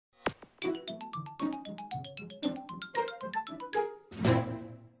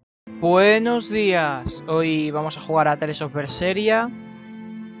Buenos días, hoy vamos a jugar a sobre Berseria.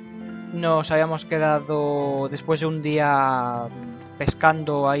 Nos habíamos quedado después de un día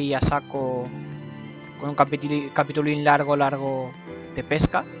pescando ahí a saco con un capitulín largo de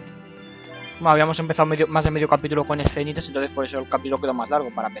pesca. Bueno, habíamos empezado más de medio capítulo con escenitas, entonces por eso el capítulo quedó más largo,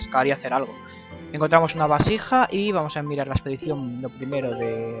 para pescar y hacer algo. Encontramos una vasija y vamos a mirar la expedición, lo primero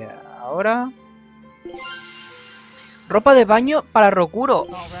de ahora. Ropa de baño para Rokuro.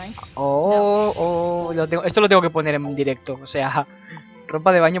 Esto lo tengo que poner en directo, o sea,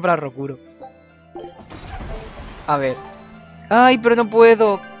 ropa de baño para Rokuro. A ver. ¡Ay, pero no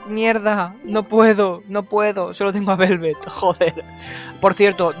puedo! ¡Mierda! No puedo, no puedo. Solo tengo a Velvet, joder. Por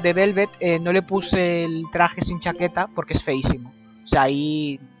cierto, de Velvet no le puse el traje sin chaqueta porque es feísimo. O sea,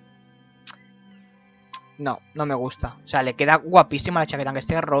 ahí... No, no me gusta. O sea, le queda guapísima la chaqueta, aunque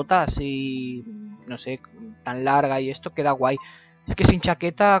esté rota, así... No sé, tan larga y esto queda guay. Es que sin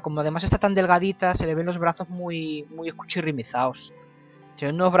chaqueta, como además está tan delgadita, se le ven los brazos muy escuchirrimizados. Se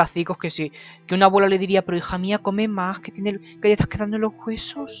ven unos bracicos que sí. Que una abuela le diría, pero hija mía, come más, que ya te estás quedando en los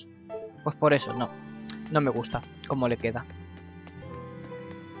huesos. Pues por eso, no. No me gusta cómo le queda.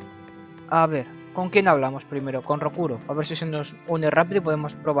 A ver, ¿con quién hablamos primero? Con Rokuro. A ver si se nos une rápido y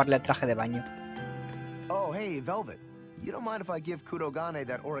podemos probarle el traje de baño. Oh, hey, Velvet. You don't mind if I give Kurogane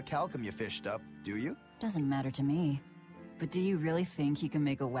that orichalcum you fished up, do you? Doesn't matter to me. But do you really think you can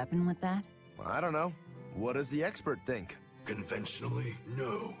make a weapon with that? I don't know. What does the expert think? Conventionally,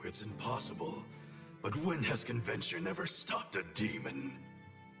 no, it's impossible. But when has convention ever stopped a demon?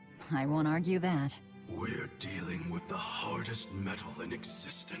 I won't argue that. We're dealing with the hardest metal in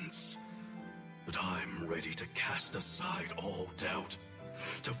existence. But I'm ready to cast aside all doubt,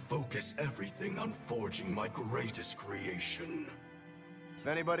 to focus everything on forging my greatest creation. If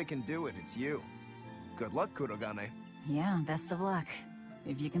anybody can do it, it's you. Good luck, Kurogane. Yeah, best of luck.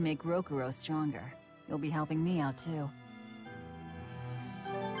 If you can make Rokuro stronger, you'll be helping me out too.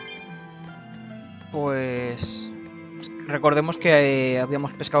 Pues... recordemos que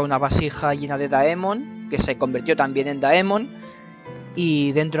habíamos pescado una vasija llena de Daemon, que se convirtió también en Daemon,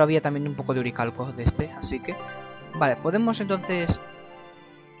 y dentro había también un poco de oricalco de este, así que... Vale, podemos entonces...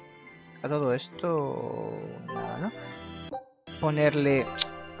 A todo esto... nada, ¿no? Ponerle...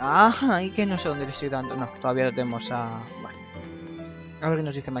 Ah, y que no sé dónde le estoy dando. No, todavía lo tenemos a... Vale. A ver qué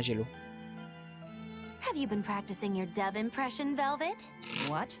nos dice Magilu. Have you been practicing your dove impression, Velvet?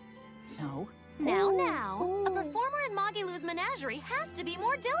 What? No. Now. A performer in Magilu's menagerie has to be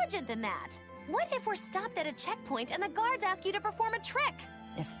more diligent than that. What if we're stopped at a checkpoint and the guards ask you to perform a trick?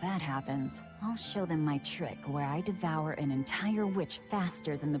 If that happens, I'll show them my trick where I devour an entire witch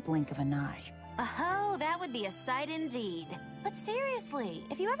faster than the blink of an eye. Oh, that would be a sight indeed. But seriously,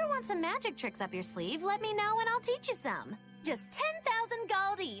 if you ever want some magic tricks up your sleeve, let me know and I'll teach you some. Just 10,000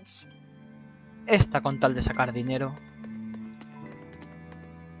 gold each. Esta con tal de sacar dinero.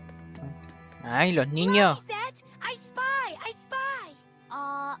 Ay, los niños. I spy.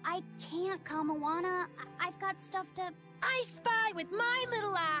 I can't, Kamawana. I've got stuff to... I spy with my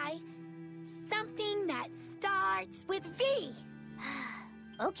little eye. Something that starts with V.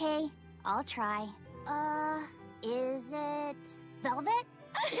 Okay, I'll try. Is it... Velvet?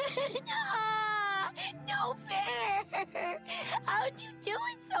 No fair. How'd you do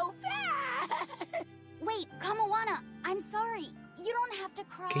it so fast? Wait, Kamawana, I'm sorry. You don't have to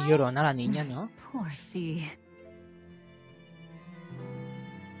cry. Qué llorona la niña, ¿no? Poor Fee.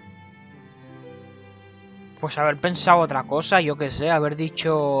 Pues haber pensado otra cosa, yo qué sé, haber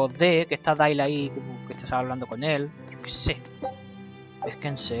dicho D, que está Daila ahí, que estás hablando con él, yo qué sé. Es que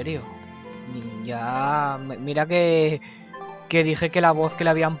en serio, ya, mira que dije que la voz que le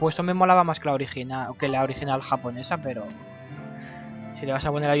habían puesto me molaba más que la original japonesa, pero si le vas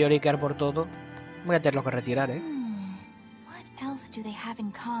a poner a lloriquear por todo, voy a tenerlo que retirar, What else do they have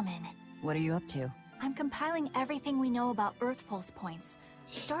in common? What are you up to? I'm compiling everything we know about Earth Pulse points,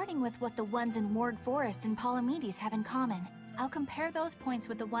 starting with what the ones in Ward Forest and Palamedes have in common. I'll compare those points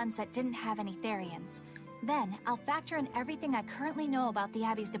with the ones that didn't have any Therians. Then, I'll factor in everything I currently know about the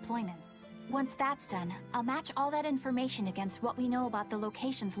Abbey's deployments. Once that's done, I'll match all that information against what we know about the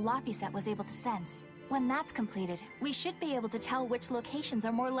locations Laphicet was able to sense. When that's completed, we should be able to tell which locations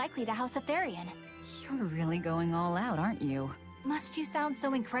are more likely to house a Therian. You're really going all out, aren't you? Must you sound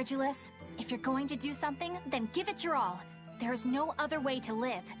so incredulous? If you're going to do something, then give it your all. There's no other way to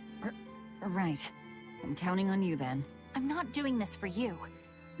live. Right. I'm counting on you then. I'm not doing this for you.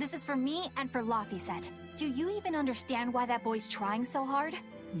 This is for me and for Laphicet. Do you even understand why that boy's trying so hard?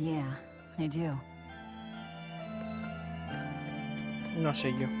 Yeah, I do. No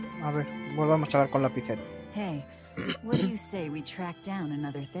sé yo. A ver, volvamos a ver con la pizeta. Hey, what do you say we track down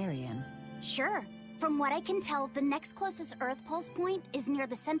another Therian? Sure. From what I can tell, the next closest Earth pulse point is near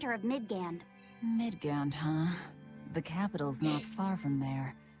the center of Midgand. Midgand, huh? The capital's not far from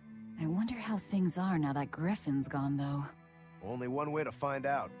there. I wonder how things are now that Griffin's gone, though. Only one way to find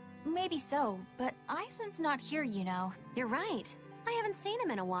out. Maybe so, but Eizen's not here, you know. You're right. I haven't seen him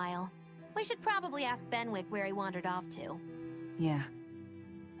in a while. We should probably ask Benwick where he wandered off to. Yeah.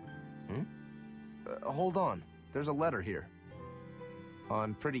 Hold on. There's a letter here.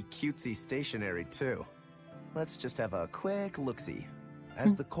 On pretty cutesy stationery, too. Let's just have a quick look-see.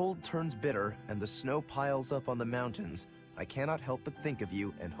 As the cold turns bitter and the snow piles up on the mountains, I cannot help but think of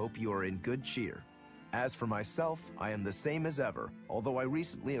you and hope you are in good cheer. As for myself, I am the same as ever, although I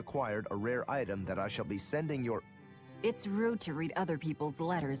recently acquired a rare item that I shall be sending your... It's rude to read other people's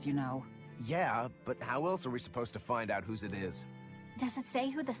letters, you know. Yeah, but how else are we supposed to find out whose it is? Does it say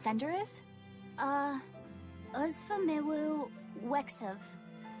who the sender is? Uzfamewu Wexov.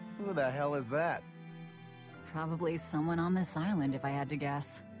 Who the hell is that? Probably someone on this island, if I had to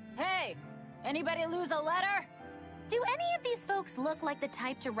guess. Hey! Anybody lose a letter? Do any of these folks look like the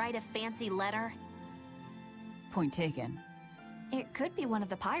type to write a fancy letter? Point taken. It could be one of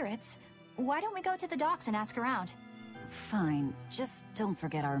the pirates. Why don't we go to the docks and ask around? Fine, just don't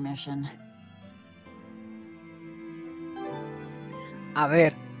forget our mission. A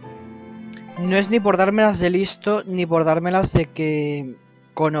ver, no es ni por dármelas de listo, ni por dármelas de que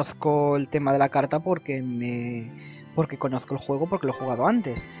conozco el tema de la carta porque conozco el juego, porque lo he jugado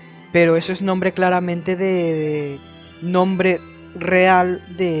antes. Pero eso es nombre claramente de nombre real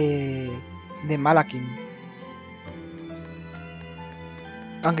de Malakin.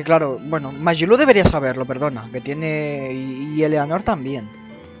 Aunque claro, bueno, Majulu debería saberlo, perdona, que tiene... y Eleanor también.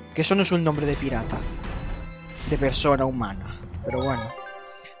 Que eso no es un nombre de pirata, de persona humana. Pero bueno,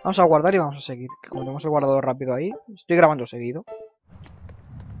 vamos a guardar y vamos a seguir. Que como hemos guardado rápido ahí, estoy grabando seguido.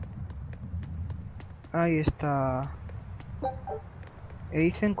 Ahí está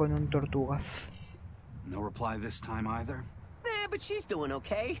Eizen con un tortugas. No reply this time either? But she's doing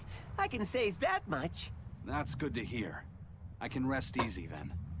okay. I can say that much. That's good to hear. I can rest easy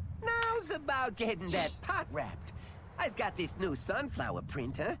then. Now's about getting that pot wrapped. I's got this new sunflower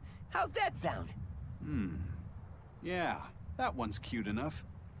printer. How's that sound? Yeah, that one's cute enough.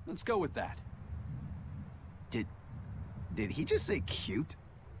 Let's go with that. Did he just say cute?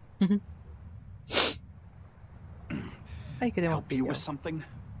 Help you with something?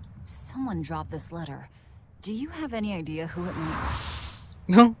 Someone dropped this letter. Do you have any idea who it may...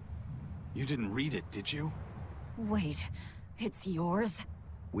 No. You didn't read it, did you? Wait, it's yours?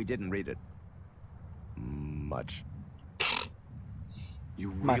 We didn't read it. Much. You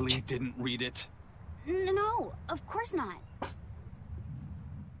really didn't read it? No, of course not.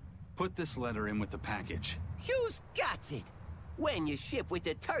 Put this letter in with the package. Who's got it? When you ship with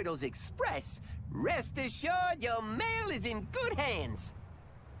the Turtles Express, rest assured your mail is in good hands.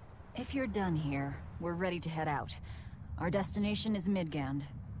 If you're done here, we're ready to head out. Our destination is Midgand.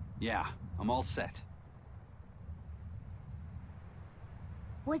 Yeah, I'm all set.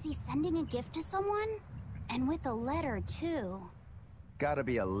 Was he sending a gift to someone? And with a letter, too. Gotta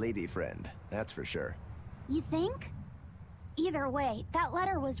be a lady friend, that's for sure. You think? Either way, that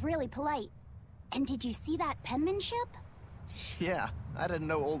letter was really polite. And did you see that penmanship? Yeah, I didn't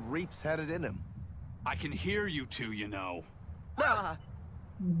know old Reeps had it in him. I can hear you two, you know.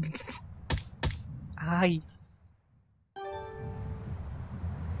 Ay.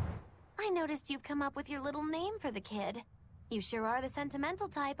 I noticed you've come up with your little name for the kid. You sure are the sentimental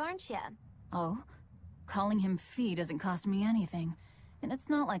type, aren't you? Oh? Calling him Fee doesn't cost me anything. And it's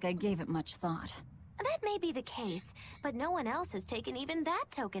not like I gave it much thought. That may be the case, but no one else has taken even that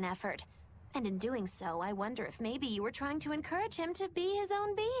token effort. And in doing so, I wonder if maybe you were trying to encourage him to be his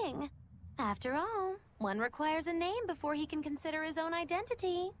own being. After all, one requires a name before he can consider his own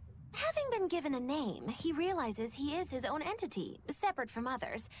identity. Having been given a name, he realizes he is his own entity, separate from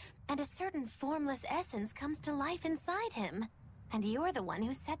others, and a certain formless essence comes to life inside him. And you're the one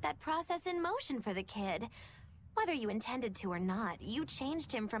who set that process in motion for the kid. Whether you intended to or not, you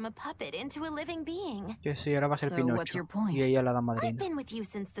changed him from a puppet into a living being. Que sí, ahora va a ser So, Pinocho. what's your point? Y ella la dama I've madrina. been with you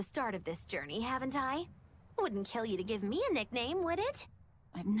since the start of this journey, haven't I? Wouldn't kill you to give me a nickname, would it?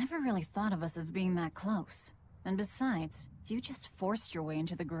 I've never really thought of us as being that close. And besides, you just forced your way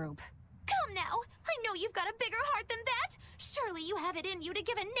into the group. Come now! I know you've got a bigger heart than that! Surely you have it in you to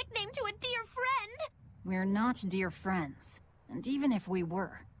give a nickname to a dear friend! We're not dear friends. And even if we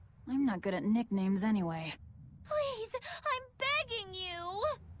were, I'm not good at nicknames anyway. Please, I'm begging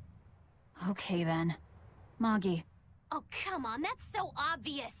you! Okay then. Magi, Oh, come on, that's so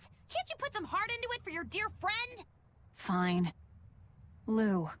obvious. Can't you put some heart into it for your dear friend? Fine.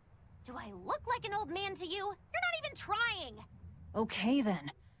 Lou. Do I look like an old man to you? You're not even trying. Okay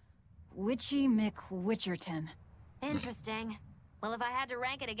then. Witchy McWitcherton. Interesting. Well, if I had to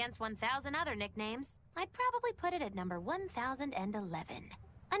rank it against 1,000 other nicknames, I'd probably put it at number 1,011.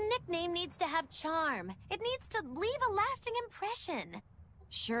 A nickname needs to have charm. It needs to leave a lasting impression.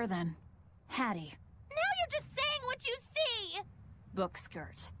 Sure then. Hattie. Now you're just saying what you see! Book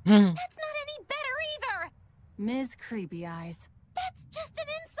skirt. That's not any better either! Ms. Creepy Eyes. That's just an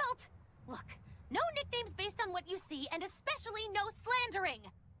insult! Look, no nicknames based on what you see, and especially no slandering!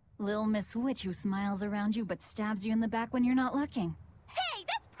 Lil Miss Witch who smiles around you but stabs you in the back when you're not looking. Hey,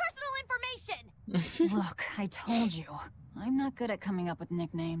 that's personal information! Look, I told you. I'm not good at coming up with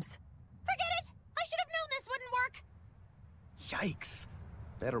nicknames. Forget it! I should have known this wouldn't work! Yikes.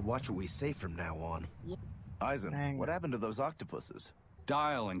 Better watch what we say from now on. Eizen, what happened to those octopuses?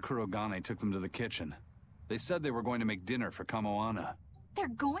 Dial and Kurogane took them to the kitchen. They said they were going to make dinner for Kamoana. They're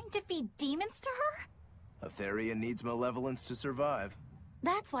going to feed demons to her? A Therian needs malevolence to survive.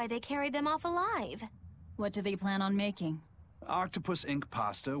 That's why they carried them off alive. What do they plan on making? Octopus ink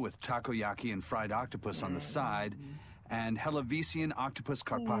pasta with takoyaki and fried octopus on the side, and Hellavesian octopus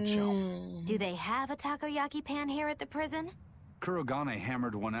carpaccio. Do they have a takoyaki pan here at the prison? Kurogane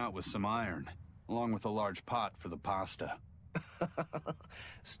hammered one out with some iron, along with a large pot for the pasta.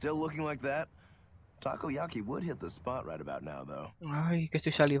 Still looking like that? Takoyaki would hit the spot right about now, though. Ay, que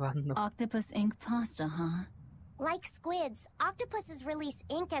estoy salivando. Octopus ink pasta, huh? Like squids, octopuses release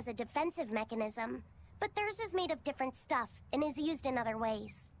ink as a defensive mechanism, but theirs is made of different stuff and is used in other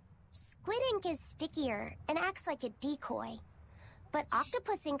ways. Squid ink is stickier and acts like a decoy, but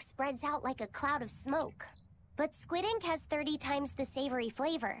octopus ink spreads out like a cloud of smoke. But squid ink has 30 times the savory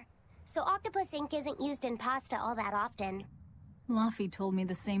flavor, so octopus ink isn't used in pasta all that often. Luffy told me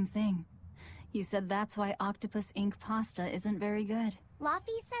the same thing. He said that's why octopus ink pasta isn't very good.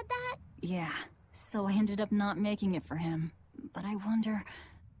 Luffy said that? Yeah, so I ended up not making it for him. But I wonder...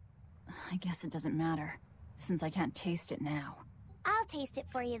 I guess it doesn't matter, since I can't taste it now. I'll taste it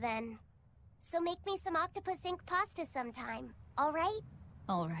for you then. So make me some octopus ink pasta sometime, alright?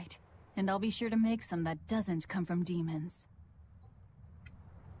 Alright, and I'll be sure to make some that doesn't come from demons.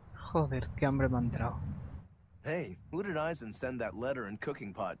 Joder, qué hambre me ha entrado. Hey, who did Eizen send that letter and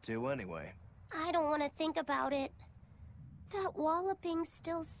cooking pot to anyway? I don't want to think about it. That walloping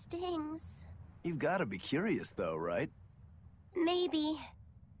still stings. You've got to be curious though, right? Maybe.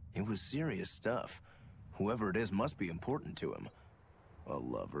 It was serious stuff. Whoever it is must be important to him. A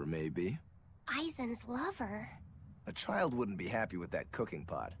lover, maybe? Eizen's lover. A child wouldn't be happy with that cooking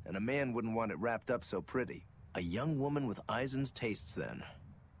pot, and a man wouldn't want it wrapped up so pretty. A young woman with Eizen's tastes, then.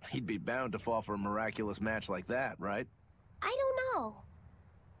 He'd be bound to fall for a miraculous match like that, right? I don't know.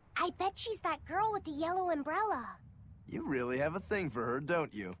 I bet she's that girl with the yellow umbrella. You really have a thing for her,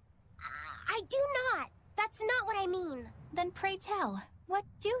 don't you? I do not. That's not what I mean. Then pray tell, what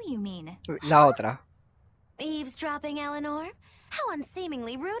do you mean? La otra. Eavesdropping, Eleanor? How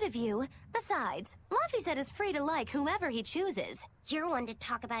unseemingly rude of you. Besides, Luffy said is free to like whomever he chooses. You're one to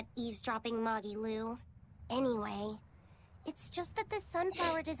talk about eavesdropping, Moggy Lou. Anyway, it's just that the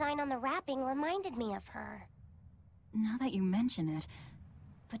sunflower design on the wrapping reminded me of her. Now that you mention it,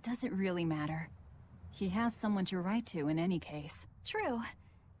 but does it really matter? He has someone to write to in any case. True.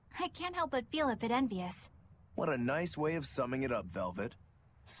 I can't help but feel a bit envious. What a nice way of summing it up, Velvet.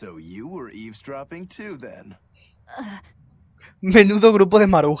 So you were eavesdropping too, then? Menudo grupo de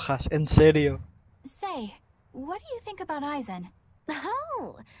marujas, en serio. Say, what do you think about Eizen?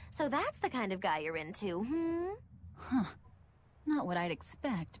 Oh, so that's the kind of guy you're into, Huh. Not what I'd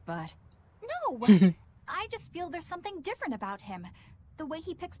expect, but... No! I just feel there's something different about him. The way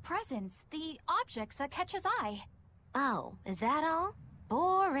he picks presents, the objects that catch his eye. Oh, is that all?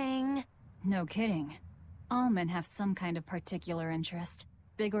 Boring. No kidding. All men have some kind of particular interest,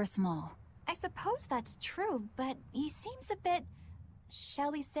 big or small. I suppose that's true, but he seems a bit,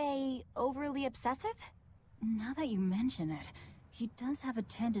 shall we say, overly obsessive? Now that you mention it, he does have a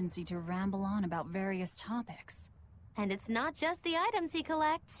tendency to ramble on about various topics. And it's not just the items he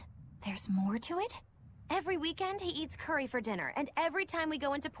collects. There's more to it? Every weekend, he eats curry for dinner, and every time we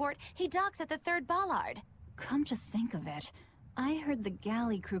go into port, he docks at the 3rd bollard. Come to think of it, I heard the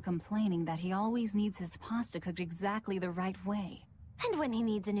galley crew complaining that he always needs his pasta cooked exactly the right way. And when he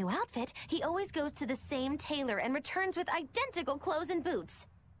needs a new outfit, he always goes to the same tailor and returns with identical clothes and boots.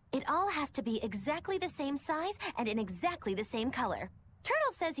 It all has to be exactly the same size and in exactly the same color.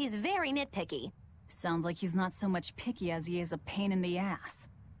 Turtle says he's very nitpicky. Sounds like he's not so much picky as he is a pain in the ass.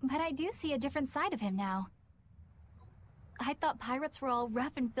 But I do see a different side of him now. I thought pirates were all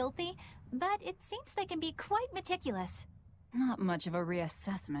rough and filthy, but it seems they can be quite meticulous. Not much of a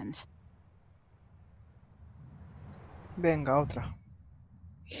reassessment. Venga, otra.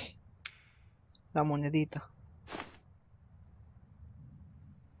 La monedita.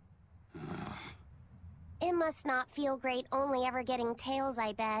 It must not feel great only ever getting tails,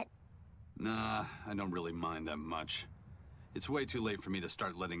 I bet. Nah, I don't really mind that much. It's way too late for me to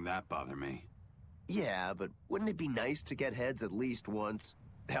start letting that bother me. Yeah, but wouldn't it be nice to get heads at least once?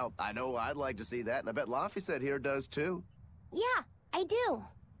 Hell, I know I'd like to see that, and I bet Laphicet here does too. Yeah, I do.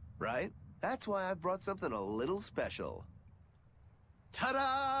 Right? That's why I've brought something a little special.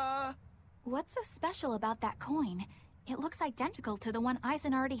 Ta-da! What's so special about that coin? It looks identical to the one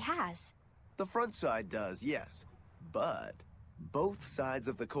Eizen already has. The front side does, yes. But both sides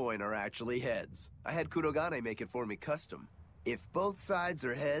of the coin are actually heads. I had Kurogane make it for me custom. If both sides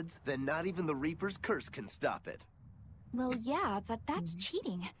are heads, then not even the Reaper's curse can stop it. Well, yeah, but that's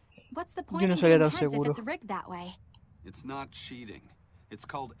cheating. What's the Yo point no in estaría getting tan heads if seguro. it's rigged that way? It's not cheating. It's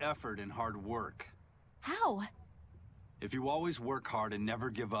called effort and hard work. How? If you always work hard and never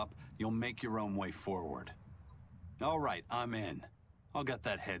give up, you'll make your own way forward. All right, I'm in. I'll get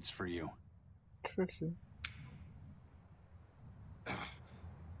that heads for you. Sí, sí.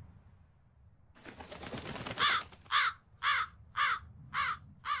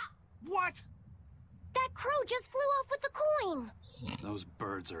 What? That crow just flew off with the coin. Those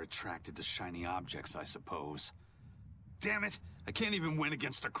birds are attracted to shiny objects, I suppose. Damn it! I can't even win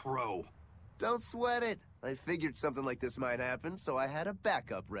against a crow. Don't sweat it. I figured something like this might happen, so I had a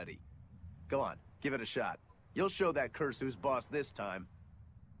backup ready. Go on, give it a shot. You'll show that curse who's boss this time.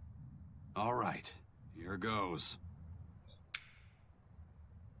 All right, here goes.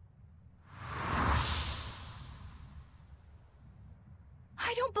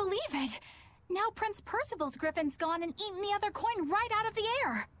 I don't believe it! Now Prince Percival's griffin's gone and eaten the other coin right out of the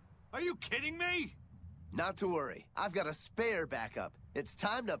air! Are you kidding me? Not to worry. I've got a spare backup. It's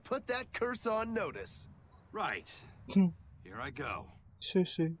time to put that curse on notice. Right. Here I go. Sí,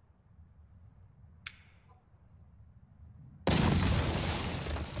 sí.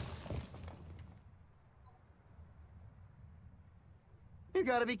 You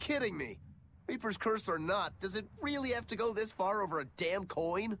gotta be kidding me. Reaper's curse or not, does it really have to go this far over a damn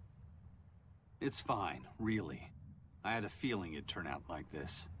coin? It's fine, really. I had a feeling it'd turn out like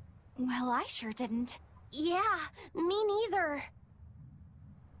this. Well, I sure didn't. Yeah, me neither.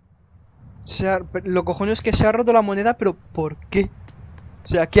 Lo cojones es que se ha roto la moneda, pero ¿por qué? O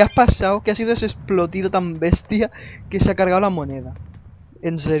sea, ¿qué ha pasado? ¿Qué ha sido ese explotido tan bestia que se ha cargado la moneda?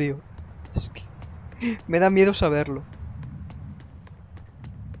 En serio. Es que me da miedo saberlo.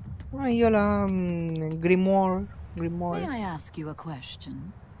 Ay, hola, Grimoire. May I ask you a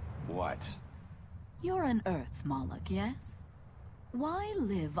question? What? You're an Earth Moloch, yes? Why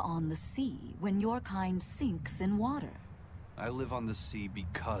live on the sea when your kind sinks in water? I live on the sea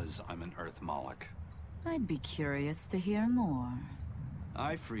because I'm an Earth Moloch. I'd be curious to hear more.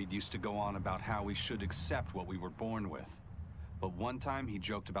 Ifrid used to go on about how we should accept what we were born with. But one time he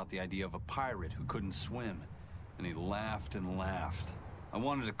joked about the idea of a pirate who couldn't swim, and he laughed and laughed. I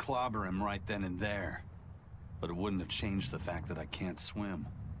wanted to clobber him right then and there, but it wouldn't have changed the fact that I can't swim.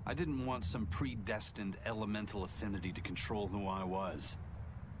 I didn't want some predestined elemental affinity to control who I was.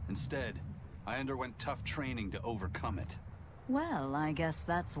 Instead, I underwent tough training to overcome it. Well, I guess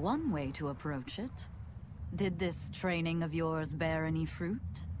that's one way to approach it. Did this training of yours bear any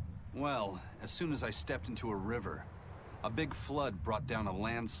fruit? Well, as soon as I stepped into a river, a big flood brought down a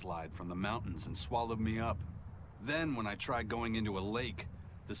landslide from the mountains and swallowed me up. Then, when I tried going into a lake,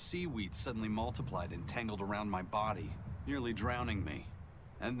 the seaweed suddenly multiplied and tangled around my body, nearly drowning me.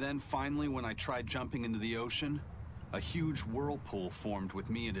 And then finally, when I tried jumping into the ocean, a huge whirlpool formed with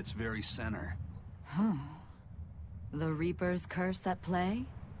me at its very center. Huh. The Reaper's curse at play?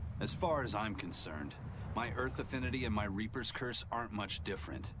 As far as I'm concerned, my Earth affinity and my Reaper's curse aren't much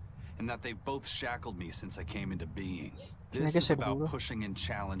different, and that they've both shackled me since I came into being. This is about pushing and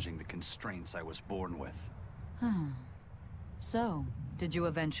challenging the constraints I was born with. So, did you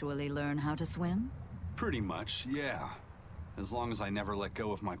eventually learn how to swim? Pretty much, yeah. As long as I never let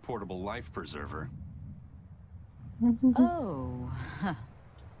go of my portable life preserver. Oh.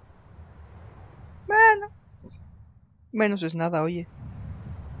 Bueno. Menos es nada, oye.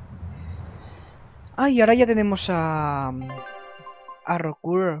 Ah, y ahora ya tenemos a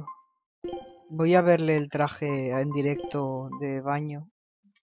Rokuro. Voy a verle el traje en directo de baño.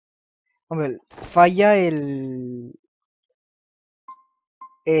 Hombre, falla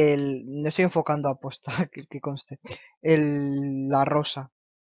no estoy enfocando a posta, que conste. La rosa.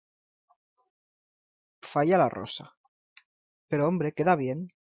 Falla la rosa. Pero hombre, queda bien.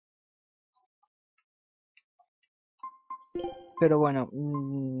 Pero bueno,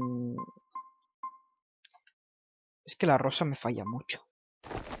 es que la rosa me falla mucho.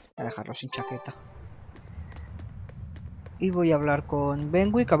 Voy a dejarlo sin chaqueta. Y voy a hablar con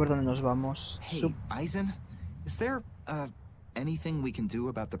Benwick a ver dónde nos vamos. Hey, Eizen, is there, anything we can do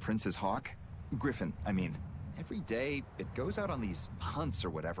about the prince's hawk? Griffin, I mean. Every day, it goes out on these hunts or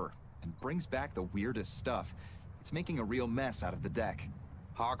whatever, and brings back the weirdest stuff. It's making a real mess out of the deck.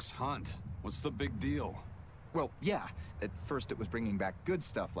 Hawk's hunt? What's the big deal? Well, yeah. At first it was bringing back good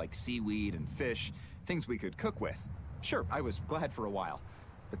stuff like seaweed and fish, things we could cook with. Sure, I was glad for a while.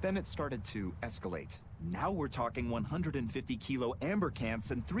 But then it started to escalate. Now we're talking 150 kilo amber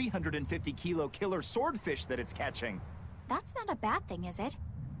cants and 350 kilo killer swordfish that it's catching. That's not a bad thing, is it?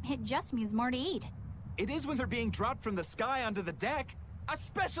 It just means more to eat. It is when they're being dropped from the sky onto the deck.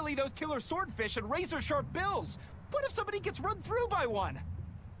 Especially those killer swordfish and razor-sharp bills. What if somebody gets run through by one?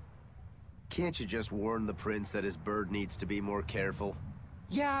 Can't you just warn the prince that his bird needs to be more careful?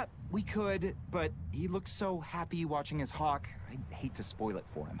 Yeah, we could, but he looks so happy watching his hawk. I'd hate to spoil it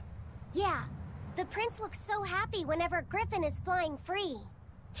for him. Yeah, the prince looks so happy whenever Griffin is flying free.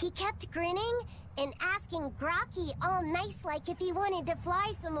 He kept grinning and asking Grocky all nice-like if he wanted to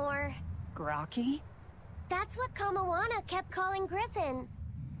fly some more. Grocky? That's what Kamawana kept calling Griffin.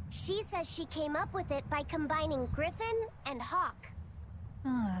 She says she came up with it by combining Griffin and Hawk.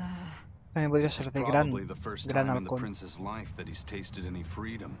 También podría This is ser de probably the first gran time in the halcón. prince's life that he's tasted any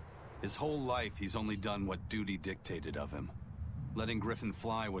freedom. His whole life, he's only done what duty dictated of him. Letting Griffin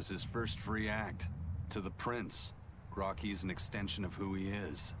fly was his first free act. To the prince, Grocky's an extension of who he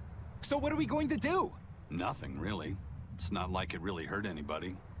is. So what are we going to do? Nothing, really. It's not like it really hurt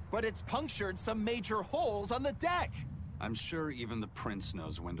anybody. But it's punctured some major holes on the deck. I'm sure even the prince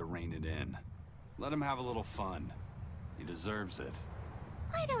knows when to rein it in. Let him have a little fun. He deserves it.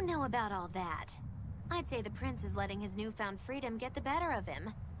 I don't know about all that. I'd say the prince is letting his newfound freedom get the better of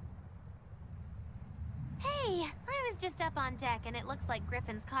him. Hey, I was just up on deck and it looks like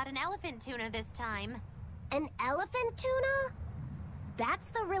Griffin's caught an elephant tuna this time. An elephant tuna?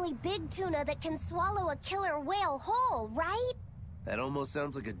 That's the really big tuna that can swallow a killer whale whole, right? That almost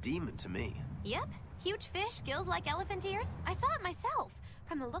sounds like a demon to me. Yep, huge fish, gills like elephant ears. I saw it myself.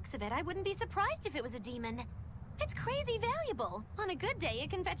 From the looks of it, I wouldn't be surprised if it was a demon. It's crazy valuable. On a good day,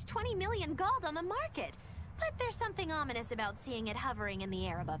 it can fetch 20 million gold on the market. But there's something ominous about seeing it hovering in the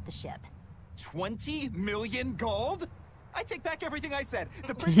air above the ship. 20 million gold? I take back everything I said.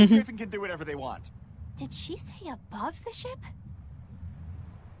 The prince and Griffin can do whatever they want. Did she say above the ship?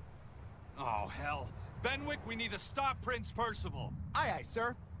 Oh, hell. Benwick, we need to stop Prince Percival. Aye, aye,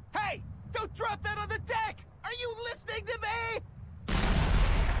 sir. Hey! Don't drop that on the deck! Are you listening to me?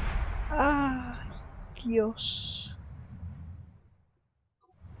 ¡Ay, Dios!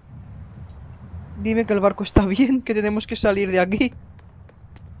 Dime que el barco está bien, que tenemos que salir de aquí.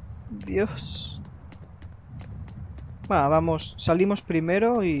 Dios. Bueno, vamos, salimos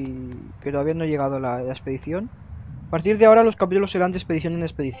primero y que todavía no ha llegado la expedición. A partir de ahora los capítulos serán de expedición en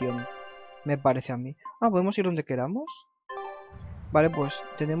expedición. Me parece a mí. Ah, ¿podemos ir donde queramos? Vale, pues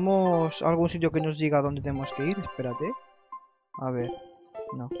tenemos algún sitio que nos diga dónde tenemos que ir. Espérate. A ver.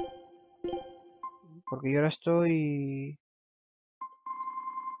 No. Porque yo ahora estoy...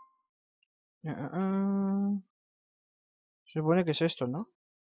 Se supone que es esto, ¿no?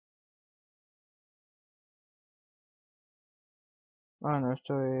 Ah, no,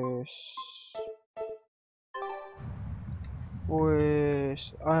 esto es...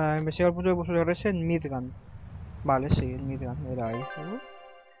 Pues... investiga el punto de posible regreso en Midgard. Vale, sí, en Midgard, era ahí.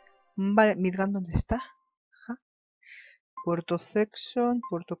 Vale, Midgard, ¿dónde está? Ajá. Puerto Sexton,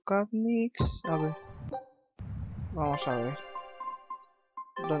 Puerto Cadnix... A ver. Vamos a ver.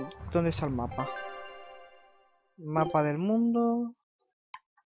 ¿Dónde está el mapa? Mapa del mundo...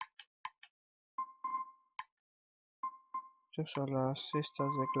 Estas son las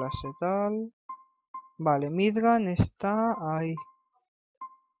estas de clase tal... Vale, Midgard está ahí.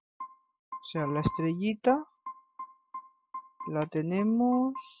 O sea, la estrellita la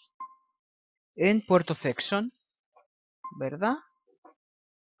tenemos en Puerto Sexton, ¿verdad?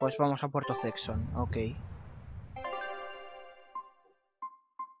 Pues vamos a Puerto Sexton, ok.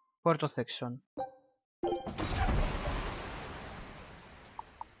 Puerto Sexton.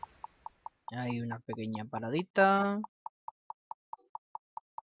 Hay una pequeña paradita.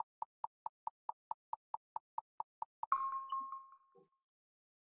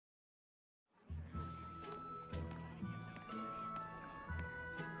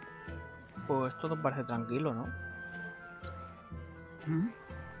 Pues todo parece tranquilo, ¿no? ん？ A ん？ ver. ん？ A ん？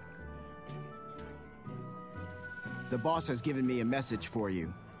 ver. The boss has given me a message for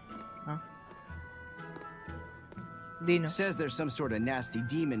you. Dino. Says there's some sort of nasty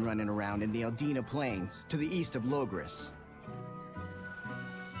demon running around in the Aldina Plains, to the east of Logris.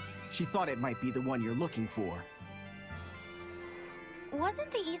 She thought it might be the one you're looking for. Wasn't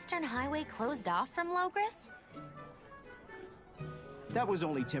the Eastern Highway closed off from Logris? That was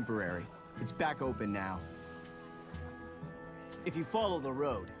only temporary. It's back open now. If you follow the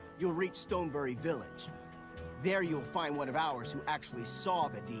road, you'll reach Stonebury Village. There you'll find one of ours who actually saw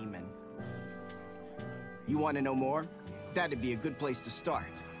the demon. You want to know more? That'd be a good place to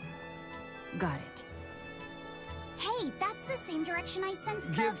start. Got it. Hey, that's the same direction I sensed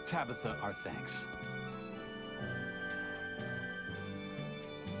the... Give Tabitha our thanks.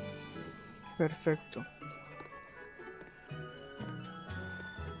 Perfecto.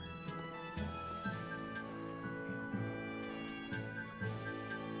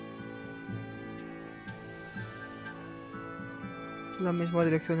 La misma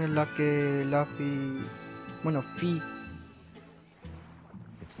dirección en la que Laffy... Bueno, Fi.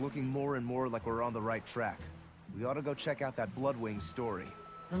 It's looking more and more like we're on the right track. We ought to go check out that Bloodwing story.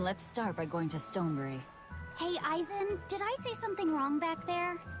 Then let's start by going to Stonebury. Hey, Eizen, did I say something wrong back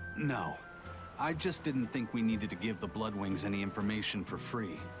there? No. I just didn't think we needed to give the Bloodwings any information for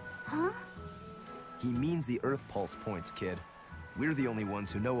free. Huh? He means the Earth Pulse points, kid. We're the only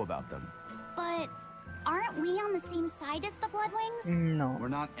ones who know about them. But aren't we on the same side as the Bloodwings? No. We're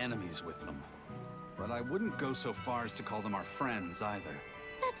not enemies with them. But I wouldn't go so far as to call them our friends either.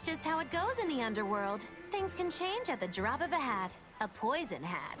 That's just how it goes in the underworld. Things can change at the drop of a hat. A poison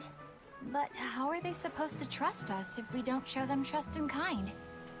hat. But how are they supposed to trust us if we don't show them trust in kind?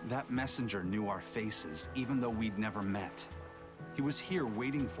 That messenger knew our faces, even though we'd never met. He was here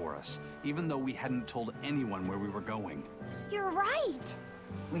waiting for us, even though we hadn't told anyone where we were going. You're right.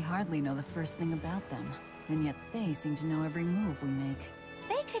 We hardly know the first thing about them, and yet they seem to know every move we make.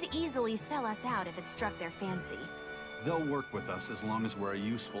 They could easily sell us out if it struck their fancy. They'll work with us as long as we're a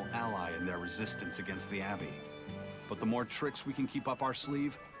useful ally in their resistance against the Abbey. But the more tricks we can keep up our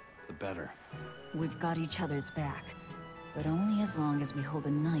sleeve, the better. We've got each other's back, but only as long as we hold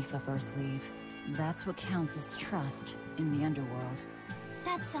a knife up our sleeve. That's what counts as trust in the underworld.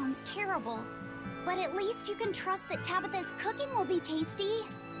 That sounds terrible. But at least you can trust that Tabitha's cooking will be tasty.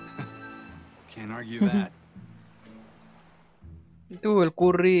 Can't argue that. Tú, el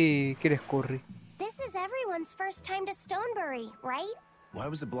curry, quieres curry. This is everyone's first time to Stonebury, right? Why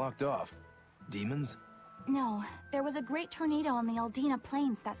was it blocked off? Demons? No, there was a great tornado on the Aldina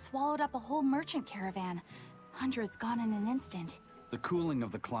Plains that swallowed up a whole merchant caravan. Hundreds gone in an instant. The cooling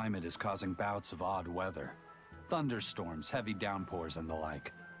of the climate is causing bouts of odd weather. Thunderstorms, heavy downpours, and the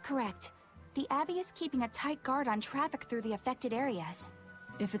like. Correct. The Abbey is keeping a tight guard on traffic through the affected areas.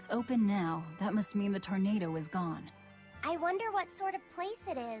 If it's open now, that must mean the tornado is gone. I wonder what sort of place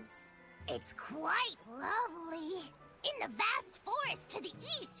it is. It's quite lovely. In the vast forest to the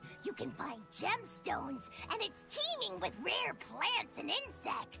east, you can find gemstones, and it's teeming with rare plants and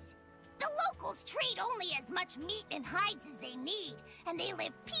insects. The locals trade only as much meat and hides as they need, and they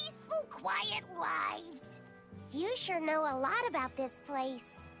live peaceful, quiet lives. You sure know a lot about this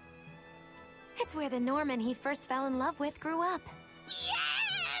place. It's where the Norman he first fell in love with grew up.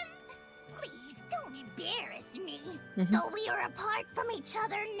 Yeah! Please don't embarrass me. Though we are apart from each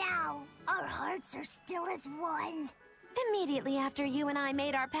other now, our hearts are still as one. Immediately after you and I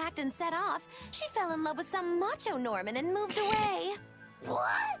made our pact and set off, she fell in love with some macho Norman and moved away.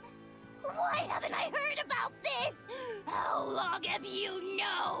 What? Why haven't I heard about this? How long have you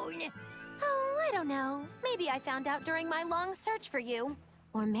known? Oh, I don't know. Maybe I found out during my long search for you.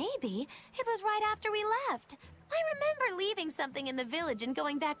 Or maybe it was right after we left. I remember leaving something in the village and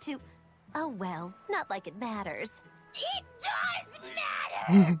going back to... Oh well, not like it matters. It does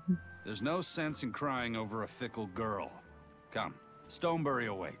matter! There's no sense in crying over a fickle girl. Come, Stonebury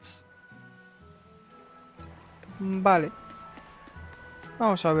awaits. Vale.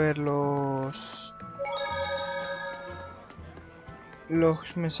 Vamos a ver los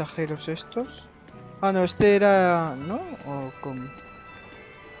mensajeros estos. Ah, no, este era... ¿no? ¿O cómo?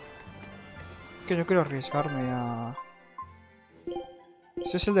 Que yo quiero arriesgarme a...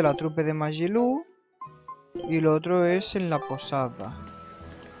 Este es el de la trupe de Magilú. Y el otro es en la posada.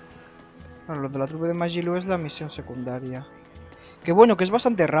 Bueno, lo de la trupe de Magilú es la misión secundaria. Que bueno, que es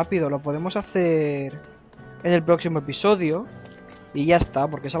bastante rápido. Lo podemos hacer en el próximo episodio. Y ya está,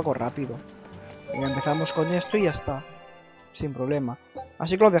 porque es algo rápido. Y empezamos con esto y ya está. Sin problema.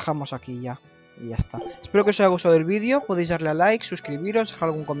 Así que lo dejamos aquí ya. Y ya está. Espero que os haya gustado el vídeo. Podéis darle a like, suscribiros, dejar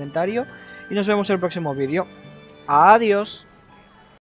algún comentario. Y nos vemos en el próximo vídeo. ¡Adiós!